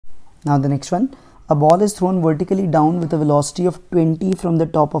Now the next one, a ball is thrown vertically down with a velocity of 20 from the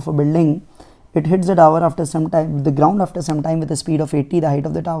top of a building. It hits the tower after some time, the ground after some time with a speed of 80. The height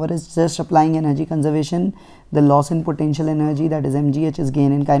of the tower is just applying energy conservation. The loss in potential energy, that is mgh, is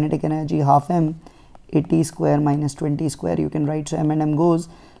gain in kinetic energy, half m, 80 square minus 20 square. You can write, so m and m goes,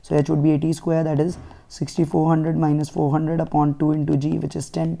 so h would be 80 square, that is 6400 minus 400 upon 2 into g, which is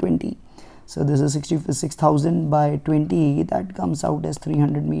 1020. So this is 66,000 by 20, that comes out as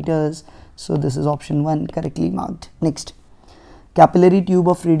 300 meters. So this is option 1 correctly marked. Next, capillary tube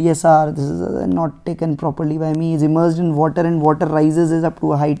of radius r, this is not taken properly by me, is immersed in water and water rises is up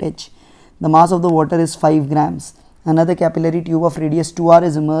to a height h. The mass of the water is 5 grams. Another capillary tube of radius 2r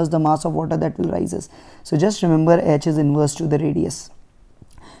is immersed, the mass of water that will rises. So just remember, h is inverse to the radius.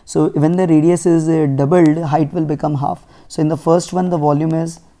 So when the radius is doubled, height will become half. So in the first one, the volume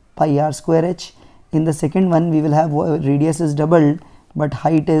is pi r square h. In the second one, we will have radius is doubled but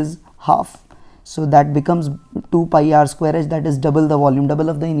height is half. So that becomes 2 pi r square h, that is double the volume, double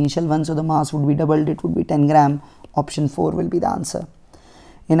of the initial one. So the mass would be doubled, it would be 10 gram. Option 4 will be the answer.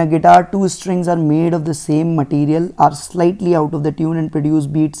 In a guitar, two strings are made of the same material, are slightly out of the tune and produce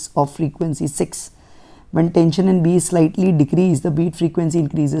beats of frequency 6. When tension in B is slightly decreased, the beat frequency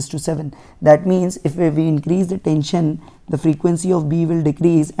increases to 7. That means if we increase the tension, the frequency of B will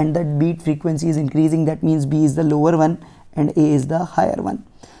decrease and that beat frequency is increasing. That means B is the lower one and A is the higher one.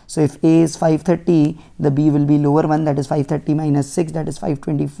 So if A is 530, the B will be lower one, that is 530 minus 6, that is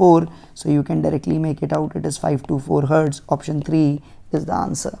 524. So you can directly make it out, it is 524 Hertz. Option 3 is the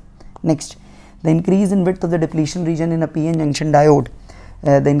answer. Next, the increase in width of the depletion region in a PN junction diode.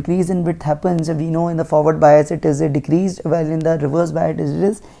 The increase in width happens, we know in the forward bias it is decreased, while in the reverse bias it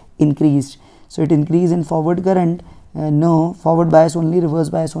is increased. So it increased in forward current, no, forward bias only, reverse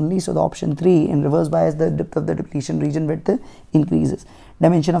bias only. So the option 3, in reverse bias the depth of the depletion region width increases.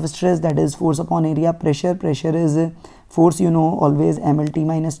 Dimension of stress, that is force upon area. Pressure is force, you know, always mLT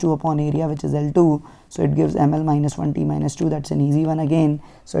minus 2 upon area, which is L2. So it gives ml minus 1 T minus 2, that's an easy one again.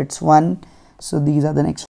 So it's 1. So these are the next